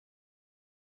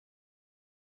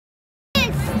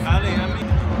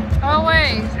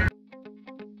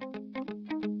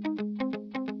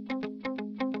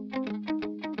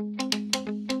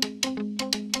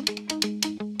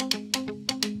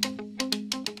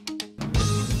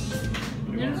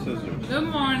Good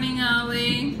morning,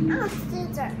 Allie. Oh,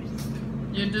 scissors.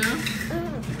 You do?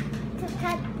 To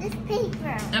cut this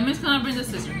paper. Emmy's gonna bring the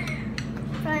scissors.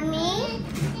 For me?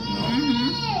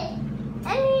 Mm-hmm.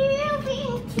 And you're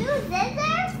bringing 2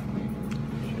 scissors?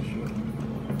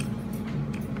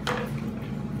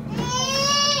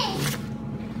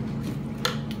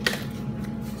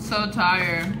 So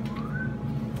tired.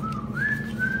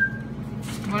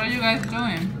 What are you guys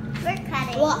doing? We're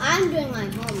cutting. Well, I'm doing my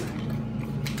homework.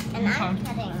 And I'm Okay.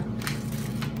 cutting.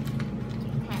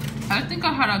 I think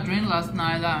I had a dream last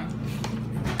night that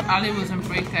Ali was in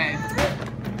pre-K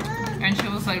and she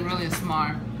was like really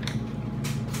smart.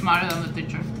 Smarter than the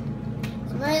teacher.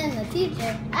 Smarter than the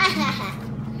teacher?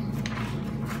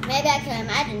 Maybe I could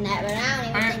imagine that, but I don't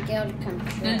even think it would come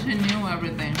true. Then she knew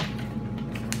everything.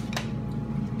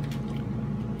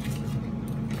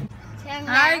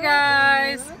 Hi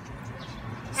guys!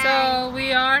 So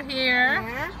we are here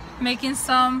making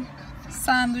some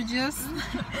sandwiches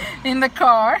in the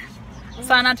car.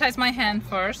 Sanitize my hand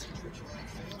first,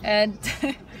 and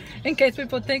in case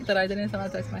people think that I didn't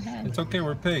sanitize my hand. It's okay,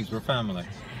 we're pigs, we're family.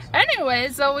 Anyway,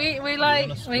 so we're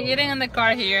eating in the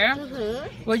car here.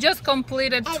 We just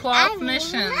completed 12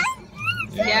 missions.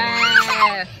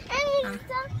 Yeah.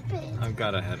 I've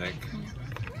got a headache.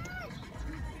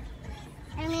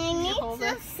 I mean, I need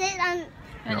to sit on.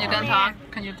 And you can talk.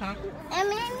 Can you talk? I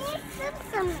mean, I need to sit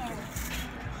somewhere.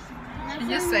 Can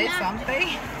you say something?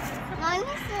 No, I need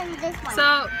to sit in this one.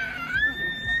 So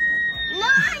no,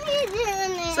 I need to do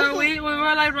this. So we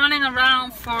were like running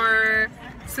around for,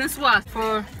 since what?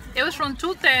 It was from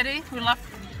 2:30. We left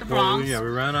the Bronx. Well, yeah, we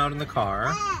ran out in the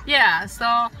car. Yeah.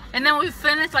 So and then we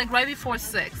finished like right before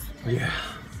 6. Yeah.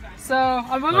 So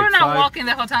we were not walking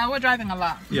the whole time. We were driving a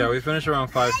lot. Yeah, we finished around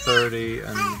 5:30,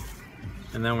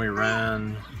 and then we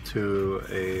ran to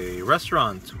a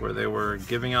restaurant where they were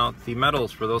giving out the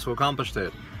medals for those who accomplished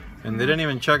it. And they didn't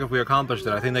even check if we accomplished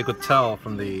it. I think they could tell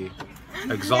from the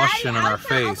exhaustion on our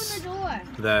face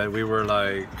that we were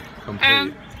like complete.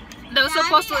 And there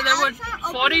were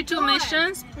 42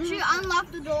 missions. She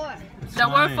unlocked the door. There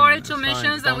were 42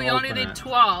 missions and we only did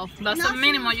 12. That's the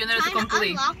minimum you needed to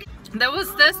complete. There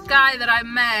was this guy that I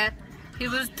met. He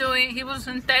was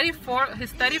in 34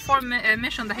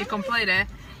 mission that he completed,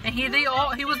 and he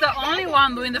was the only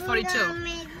one doing the 42.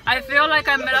 I feel like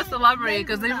I met a celebrity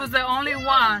because he was the only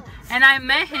one, and I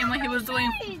met him when he was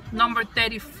doing number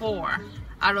 34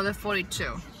 out of the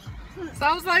 42. So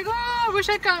I was like, oh, I wish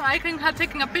I can have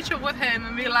taken a picture with him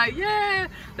and be like, yeah,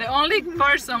 the only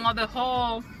person of the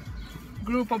whole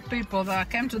group of people that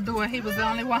came to do it, he was the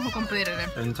only one who completed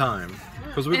it. In time.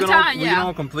 Because we can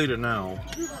all complete it now.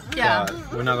 Yeah.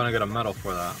 But we're not going to get a medal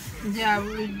for that. Yeah,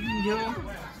 you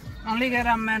only get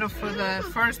a medal for the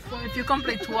first, if you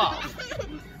complete 12.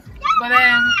 But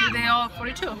then they all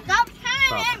 42. Stop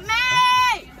hitting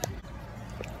me!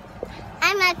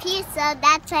 I'm up here, so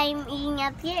that's why I'm eating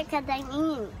up here, because I'm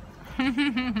eating.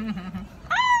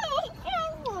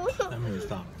 Let me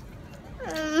stop.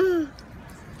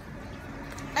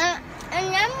 And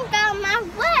I'm got my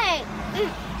way.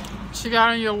 She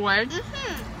got in your way?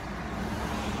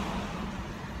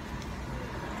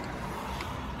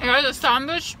 You like the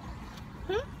sandwich?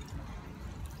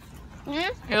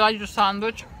 You like your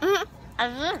sandwich?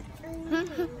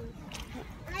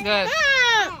 Good.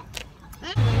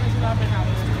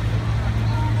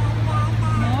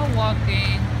 More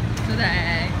walking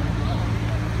today.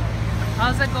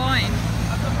 How's it going?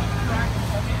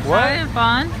 What? Having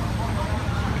fun?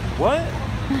 What?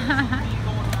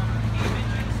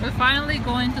 We're finally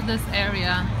going to this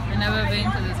area. We've never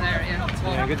been to this area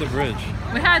before. Yeah, get the bridge.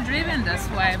 We had driven this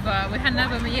way, but we had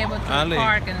never been able to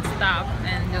park and stop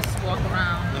and just walk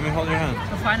around. Let me hold your hand.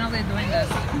 We're finally doing this.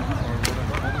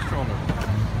 Hold the stroller.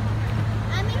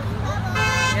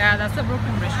 Yeah, that's the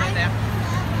Brooklyn Bridge right there.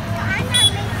 I'm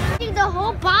not making the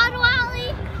whole bottle,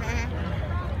 Allie.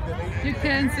 You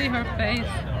can see her face.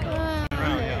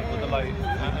 Yeah, with the light.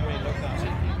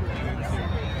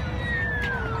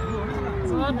 It's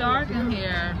so dark in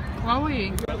here. What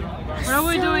are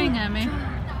we doing, Emmy?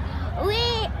 We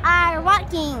are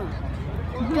walking,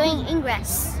 doing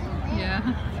Ingress. Yeah.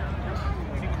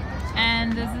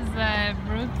 And this is the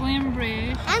Brooklyn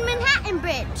Bridge. And Manhattan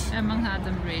Bridge. And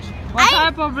Manhattan Bridge. What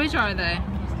type of bridge are they?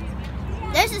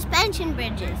 They're suspension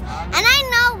bridges. And I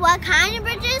know what kind of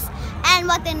bridges and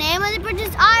what the name of the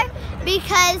bridges are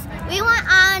because we went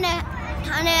on a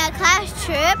class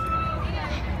trip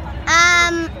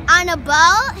on a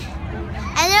boat,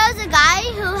 and there was a guy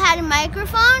who had a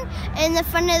microphone in the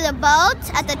front of the boat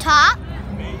at the top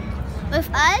with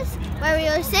us. Where we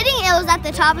were sitting, it was at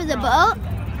the top of the boat,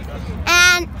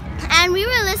 and we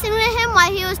were listening to him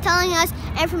while he was telling us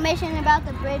information about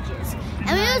the bridges.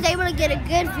 And we was able to get a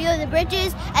good view of the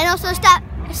bridges and also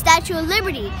Statue of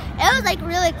Liberty. It was like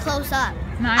really close up.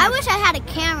 Nice. I wish I had a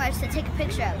camera to take a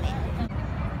picture of it.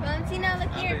 Valentina,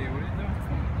 look here.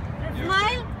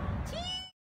 Smile.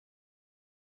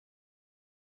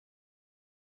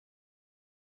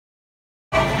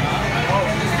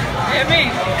 Amy,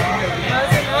 how's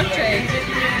the milkshake?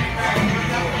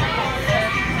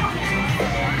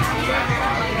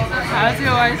 How's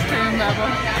your ice cream level?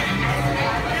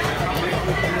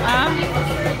 And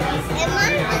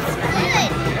mine was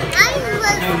good. Mine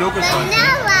was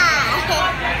vanilla.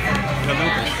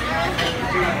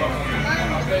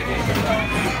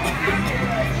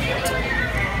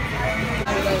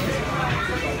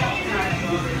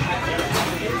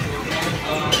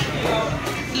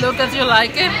 Lucas, you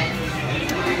like it?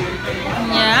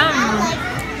 Yum.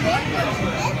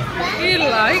 He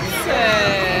likes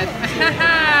it.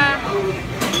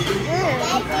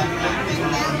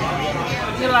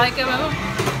 You like it, Bubba?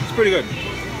 It's pretty good.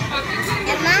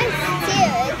 And mine's too.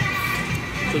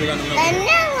 So they got the milk.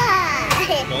 Vanilla.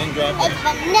 Don't drop it. It's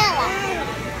vanilla.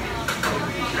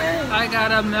 I got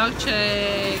a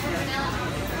milkshake.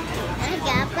 I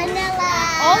got vanilla.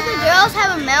 All the girls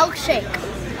have a milkshake.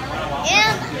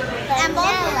 And both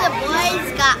of the boys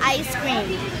got ice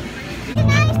cream.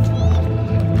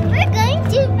 We're going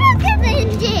to Broken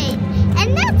Bridge. And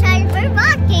that's why we're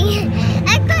walking.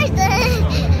 Of course, we're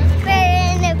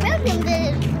in the Broken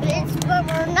Bridge, but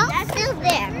we're not still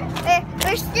there.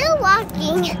 We're still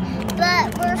walking, but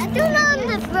we're still on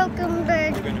the Broken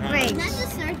Bridge. Is that the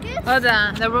circus? Hold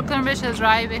on, the Brooklyn Bridge is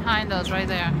right behind us, right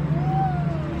there.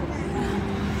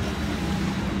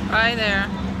 Right there.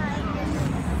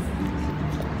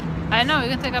 I know, you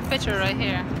can take a picture right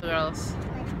here, girls.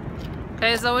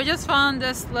 Okay, so we just found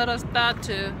this little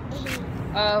statue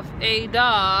of a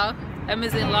dog.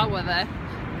 Emmy's in love with it.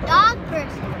 Dog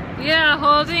person. Yeah,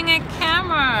 holding a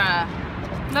camera.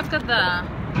 Look at that.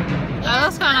 That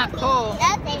looks kind of cool.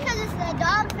 That's because it's a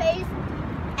dog face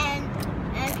and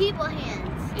people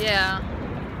hands. Yeah.